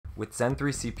With Zen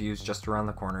 3 CPUs just around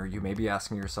the corner, you may be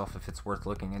asking yourself if it's worth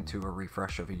looking into a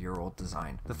refresh of a year-old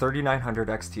design. The 3900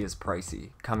 XT is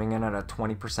pricey, coming in at a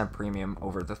 20% premium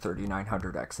over the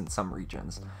 3900X in some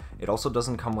regions. It also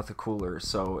doesn't come with a cooler,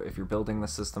 so if you're building the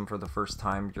system for the first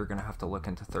time, you're going to have to look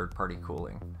into third-party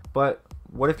cooling. But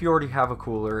what if you already have a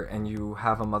cooler and you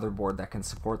have a motherboard that can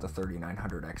support the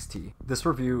 3900 XT? This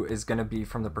review is going to be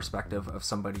from the perspective of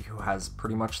somebody who has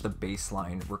pretty much the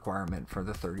baseline requirement for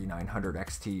the 3900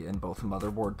 XT in both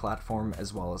motherboard platform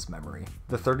as well as memory.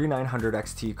 The 3900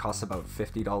 XT costs about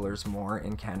 $50 more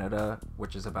in Canada,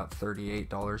 which is about $38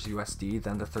 USD,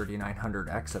 than the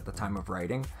 3900X at the time of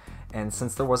writing, and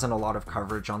since there wasn't a lot of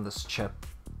coverage on this chip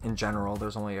in general,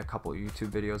 there's only a couple YouTube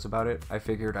videos about it, I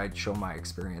figured I'd show my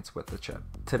experience with the chip.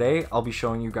 Today, I'll be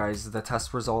showing you guys the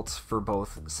test results for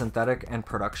both synthetic and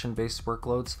production-based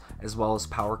workloads, as well as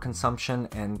power consumption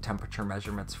and temperature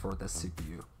measurements for this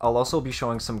CPU. I'll also be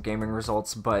showing some gaming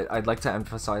results, but I'd like to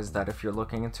emphasize that if you're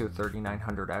looking into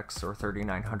 3900X or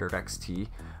 3900 XT,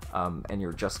 and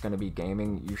you're just going to be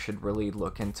gaming, you should really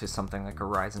look into something like a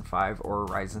Ryzen 5 or a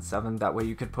Ryzen 7. That way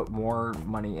you could put more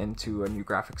money into a new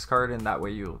graphics card, and that way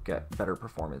you'll get better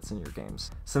performance in your games.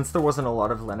 Since there wasn't a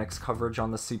lot of Linux coverage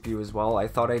on the CPU as well, I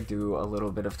thought I'd do a little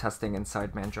bit of testing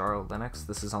inside Manjaro Linux.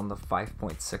 This is on the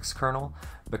 5.6 kernel,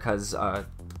 because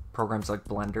programs like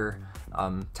Blender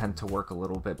tend to work a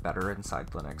little bit better inside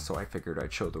Linux, so I figured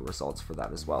I'd show the results for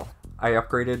that as well. I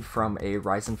upgraded from a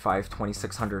Ryzen 5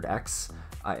 2600X,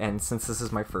 and since this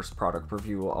is my first product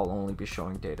review, I'll only be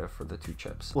showing data for the two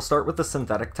chips. We'll start with the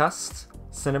synthetic test.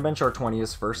 Cinebench R20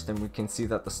 is first, and we can see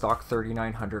that the stock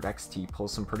 3900 XT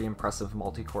pulls some pretty impressive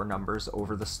multi-core numbers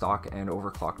over the stock and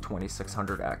overclocked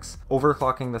 2600X.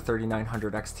 Overclocking the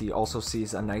 3900 XT also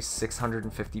sees a nice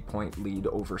 650 point lead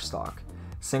over stock.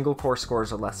 Single core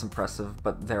scores are less impressive,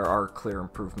 but there are clear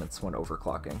improvements when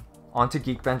overclocking. On to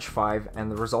Geekbench 5, and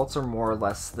the results are more or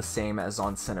less the same as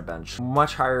on Cinebench.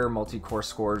 Much higher multi-core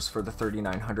scores for the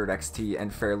 3900 XT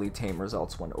and fairly tame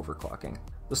results when overclocking.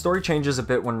 The story changes a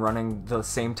bit when running the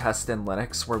same test in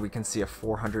Linux, where we can see a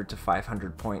 400 to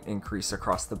 500 point increase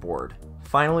across the board.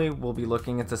 Finally, we'll be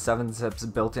looking into 7-Zip's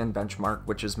built-in benchmark,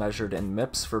 which is measured in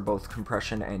MIPS for both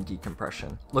compression and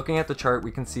decompression. Looking at the chart,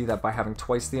 we can see that by having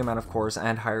twice the amount of cores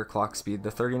and higher clock speed,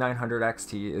 the 3900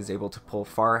 XT is able to pull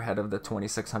far ahead of the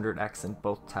 2600X in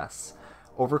both tests.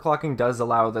 Overclocking does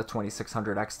allow the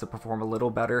 2600X to perform a little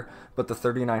better, but the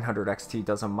 3900 XT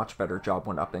does a much better job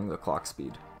when upping the clock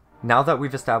speed. Now that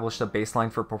we've established a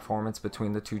baseline for performance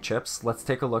between the two chips, let's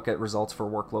take a look at results for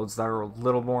workloads that are a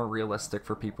little more realistic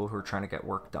for people who are trying to get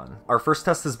work done. Our first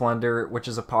test is Blender, which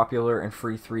is a popular and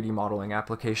free 3D modeling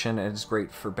application and is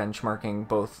great for benchmarking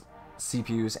both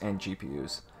CPUs and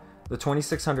GPUs. The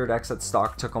 2600X at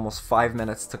stock took almost 5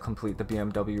 minutes to complete the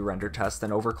BMW render test,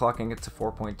 and overclocking it to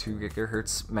 4.2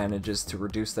 GHz manages to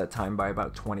reduce that time by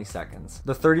about 20 seconds.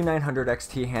 The 3900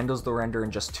 XT handles the render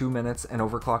in just 2 minutes, and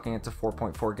overclocking it to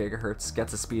 4.4 GHz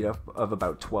gets a speed up of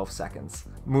about 12 seconds.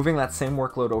 Moving that same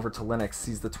workload over to Linux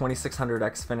sees the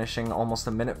 2600X finishing almost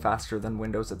a minute faster than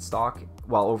Windows at stock,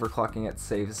 while overclocking it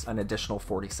saves an additional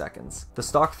 40 seconds. The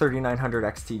stock 3900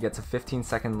 XT gets a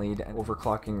 15-second lead, and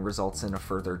overclocking results in a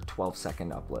further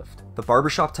 12-second uplift. The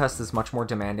Barbershop test is much more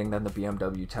demanding than the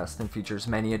BMW test and features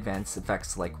many advanced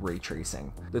effects like ray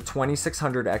tracing. The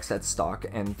 2600X at stock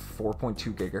and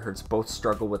 4.2 GHz both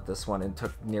struggle with this one and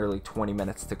took nearly 20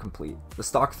 minutes to complete. The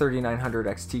stock 3900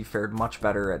 XT fared much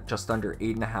better at just under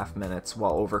 8.5 minutes,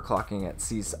 while overclocking it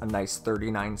sees a nice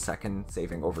 39-second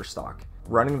saving over stock.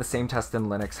 Running the same test in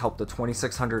Linux helped the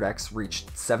 2600X reach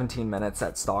 17 minutes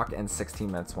at stock and 16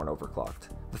 minutes when overclocked.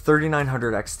 The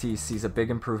 3900 XT sees a big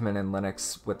improvement in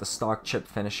Linux, with the stock chip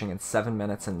finishing in 7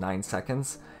 minutes and 9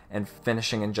 seconds, and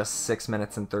finishing in just 6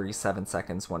 minutes and 37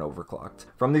 seconds when overclocked.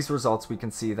 From these results, we can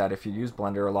see that if you use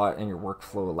Blender a lot and your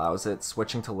workflow allows it,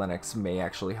 switching to Linux may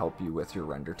actually help you with your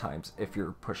render times if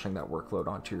you're pushing that workload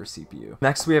onto your CPU.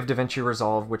 Next, we have DaVinci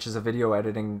Resolve, which is a video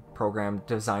editing program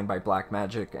designed by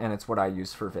Blackmagic, and it's what I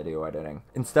use for video editing.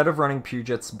 Instead of running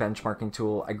Puget's benchmarking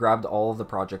tool, I grabbed all of the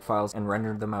project files and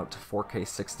rendered them out to 4K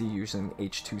 60 using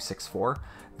H.264.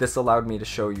 This allowed me to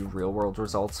show you real-world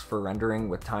results for rendering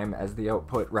with time as the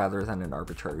output rather than an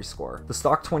arbitrary score. The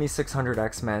stock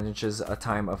 2600X manages a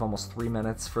time of almost 3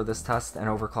 minutes for this test, and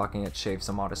overclocking it shaves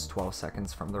a modest 12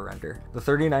 seconds from the render. The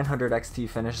 3900 XT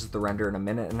finishes the render in a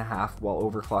minute and a half, while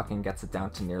overclocking gets it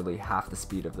down to nearly half the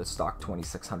speed of the stock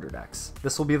 2600X.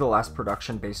 This will be the last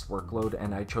production-based workload,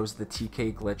 and I chose the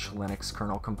TK Glitch Linux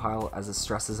kernel compile as it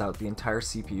stresses out the entire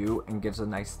CPU and gives a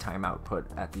nice time output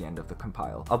at the end of the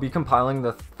compile. I'll be compiling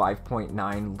the 5.9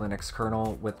 Linux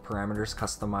kernel with parameters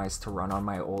customized to run on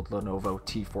my old Lenovo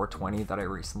T420 that I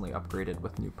recently upgraded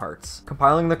with new parts.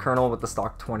 Compiling the kernel with the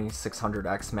stock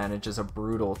 2600X manages a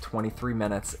brutal 23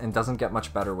 minutes and doesn't get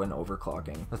much better when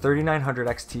overclocking. The 3900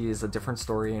 XT is a different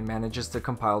story and manages to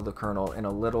compile the kernel in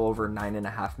a little over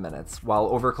 9.5 minutes, while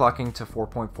overclocking to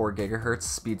 4.4 GHz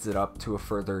speeds it up to a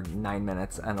further 9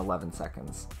 minutes and 11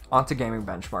 seconds. On to gaming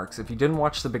benchmarks. If you didn't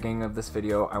watch the beginning of this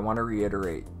video, I want to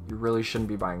reiterate, you really shouldn't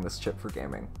be buying this chip for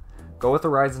gaming. Go with a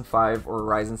Ryzen 5 or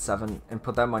a Ryzen 7 and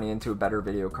put that money into a better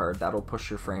video card that'll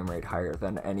push your frame rate higher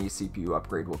than any CPU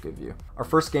upgrade will give you. Our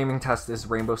first gaming test is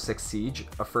Rainbow Six Siege,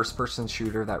 a first-person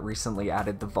shooter that recently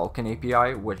added the Vulkan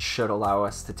API, which should allow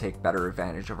us to take better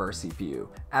advantage of our CPU.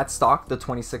 At stock, the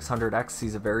 2600X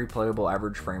sees a very playable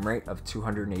average frame rate of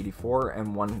 284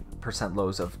 and 1%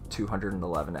 lows of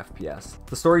 211 FPS.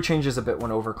 The story changes a bit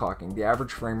when overclocking. The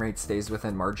average frame rate stays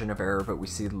within margin of error, but we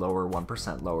see lower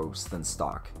 1% lows than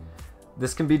stock.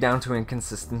 This can be down to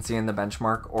inconsistency in the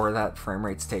benchmark or that frame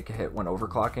rates take a hit when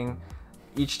overclocking.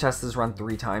 Each test is run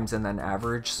 3 times and then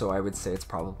average, so I would say it's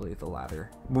probably the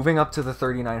latter. Moving up to the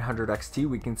 3900 XT,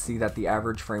 we can see that the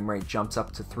average frame rate jumps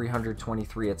up to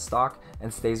 323 at stock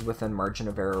and stays within margin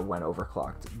of error when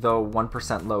overclocked, though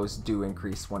 1% lows do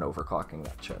increase when overclocking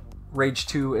that chip. Rage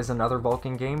 2 is another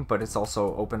Vulkan game, but it's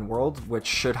also open world, which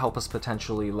should help us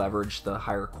potentially leverage the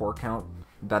higher core count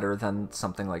better than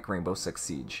something like Rainbow Six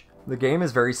Siege. The game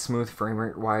is very smooth frame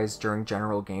rate wise during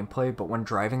general gameplay, but when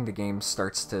driving the game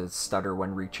starts to stutter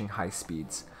when reaching high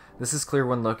speeds. This is clear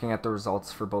when looking at the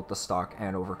results for both the stock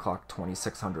and overclocked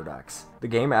 2600X. The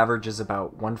game averages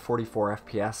about 144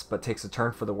 FPS, but takes a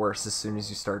turn for the worse as soon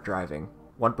as you start driving.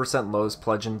 1% lows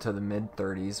plunge into the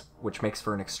mid-30s, which makes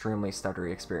for an extremely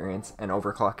stuttery experience, and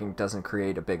overclocking doesn't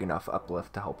create a big enough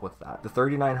uplift to help with that. The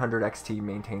 3900 XT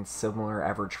maintains similar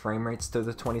average frame rates to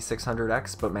the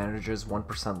 2600X, but manages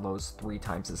 1% lows 3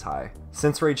 times as high.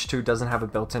 Since Rage 2 doesn't have a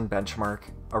built-in benchmark,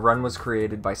 a run was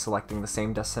created by selecting the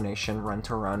same destination run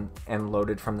to run and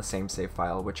loaded from the same save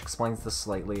file, which explains the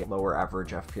slightly lower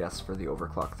average FPS for the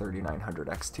overclocked 3900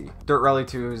 XT. Dirt Rally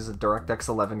 2 is a DirectX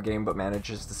 11 game, but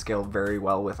manages to scale very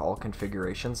well with all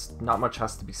configurations. Not much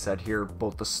has to be said here.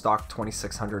 Both the stock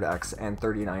 2600X and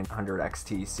 3900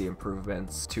 XT see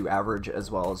improvements to average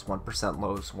as well as 1%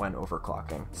 lows when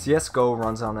overclocking. CSGO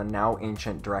runs on a now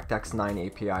ancient DirectX 9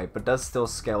 API, but does still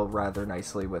scale rather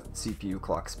nicely with CPU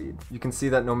clock speed. You can see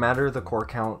that no matter the core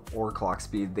count or clock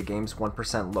speed, the game's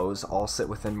 1% lows all sit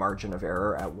within margin of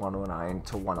error at 109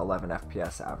 to 111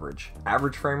 FPS average.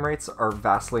 Average frame rates are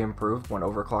vastly improved when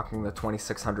overclocking the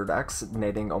 2600X,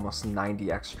 netting almost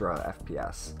 90 extra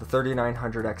FPS. The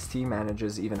 3900 XT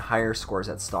manages even higher scores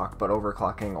at stock, but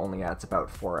overclocking only adds about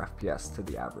 4 FPS to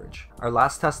the average. Our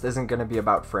last test isn't going to be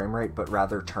about frame rate, but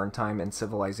rather turn time in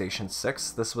Civilization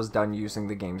 6. This was done using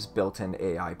the game's built-in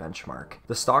AI benchmark.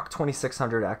 The stock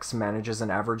 2600X manages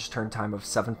an average turn time of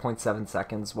 7.7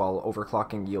 seconds, while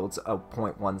overclocking yields a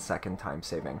 0.1 second time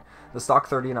saving. The stock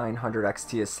 3900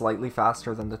 XT is slightly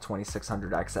faster than the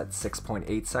 2600X at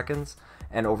 6.8 seconds,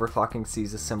 and overclocking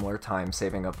sees a similar time,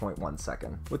 saving a 0.1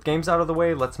 second. With games out of the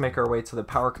way, let's make our way to the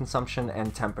power consumption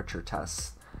and temperature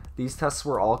tests. These tests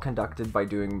were all conducted by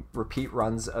doing repeat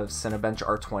runs of Cinebench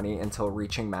R20 until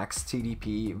reaching max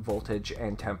TDP, voltage,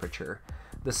 and temperature.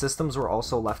 The systems were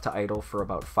also left to idle for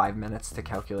about 5 minutes to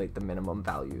calculate the minimum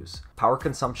values. Power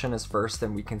consumption is first,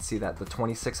 and we can see that the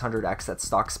 2600X at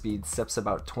stock speed sips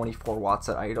about 24 watts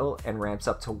at idle and ramps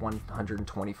up to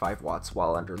 125 watts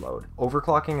while under load.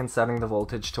 Overclocking and setting the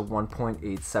voltage to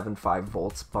 1.875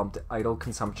 volts bumped idle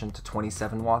consumption to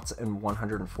 27 watts and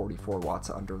 144 watts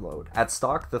under load. At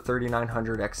stock, the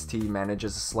 3900 XT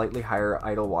manages a slightly higher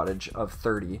idle wattage of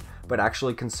 30, but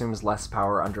actually consumes less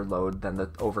power under load than the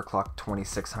overclocked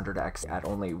 2600X at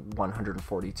only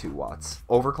 142 watts.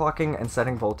 Overclocking and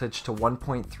setting voltage to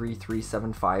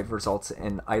 1.3375 results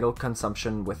in idle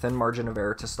consumption within margin of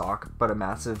error to stock, but a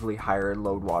massively higher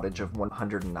load wattage of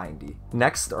 190.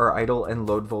 Next are idle and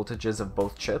load voltages of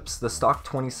both chips. The stock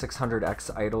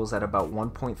 2600X idles at about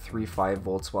 1.35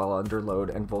 volts while under load,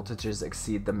 and voltages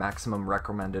exceed the maximum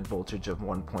recommended voltage of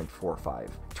 1.45.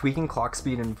 Tweaking clock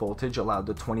speed and voltage allowed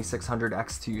the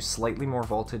 2600X to use slightly more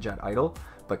voltage at idle,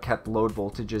 but kept load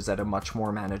voltages at a much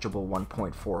more manageable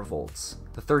 1.4 volts.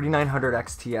 The 3900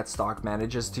 XT at stock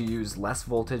manages to use less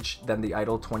voltage than the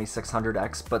idle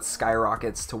 2600X, but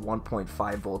skyrockets to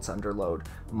 1.5 volts under load,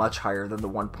 much higher than the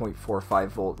 1.45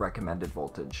 volt recommended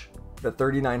voltage. The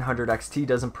 3900 XT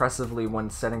does impressively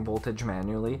when setting voltage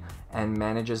manually and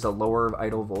manages a lower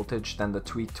idle voltage than the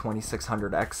tweaked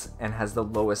 2600X and has the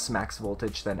lowest max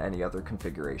voltage than any other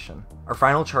configuration. Our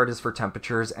final chart is for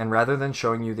temperatures, and rather than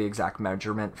showing you the exact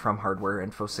measurement from Hardware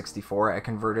Info 64, I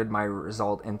converted my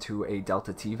result into a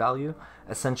delta T value.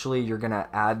 Essentially, you're going to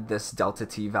add this delta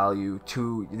T value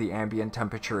to the ambient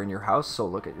temperature in your house, so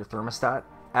look at your thermostat.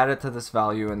 Add it to this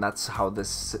value, and that's how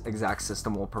this exact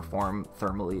system will perform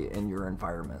thermally in your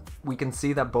environment. We can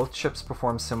see that both chips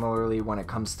perform similarly when it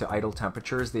comes to idle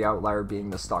temperatures, the outlier being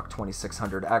the stock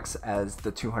 2600X, as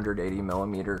the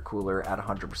 280mm cooler at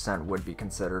 100% would be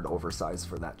considered oversized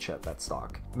for that chip at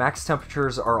stock. Max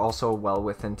temperatures are also well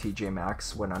within TJ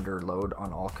Maxx when under load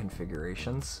on all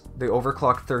configurations. The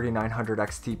overclocked 3900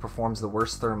 XT performs the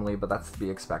worst thermally, but that's to be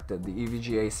expected. The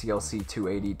EVGA CLC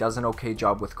 280 does an okay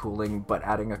job with cooling, but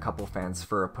adding a couple fans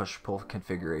for a push-pull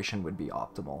configuration would be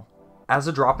optimal. As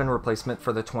a drop-in replacement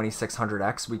for the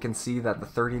 2600X, we can see that the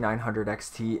 3900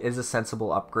 XT is a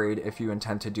sensible upgrade if you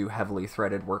intend to do heavily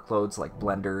threaded workloads like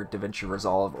Blender, DaVinci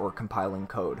Resolve, or compiling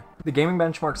code. The gaming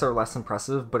benchmarks are less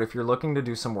impressive, but if you're looking to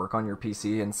do some work on your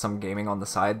PC and some gaming on the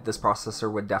side, this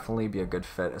processor would definitely be a good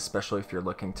fit, especially if you're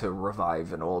looking to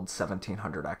revive an old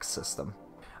 1700X system.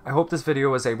 I hope this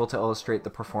video was able to illustrate the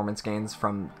performance gains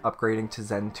from upgrading to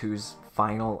Zen 2's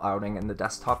final outing in the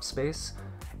desktop space.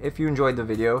 If you enjoyed the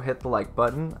video, hit the like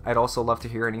button. I'd also love to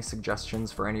hear any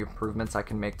suggestions for any improvements I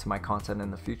can make to my content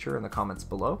in the future in the comments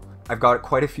below. I've got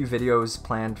quite a few videos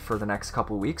planned for the next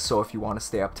couple weeks, so if you want to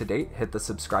stay up to date, hit the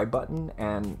subscribe button.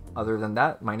 And other than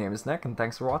that, my name is Nick, and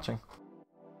thanks for watching.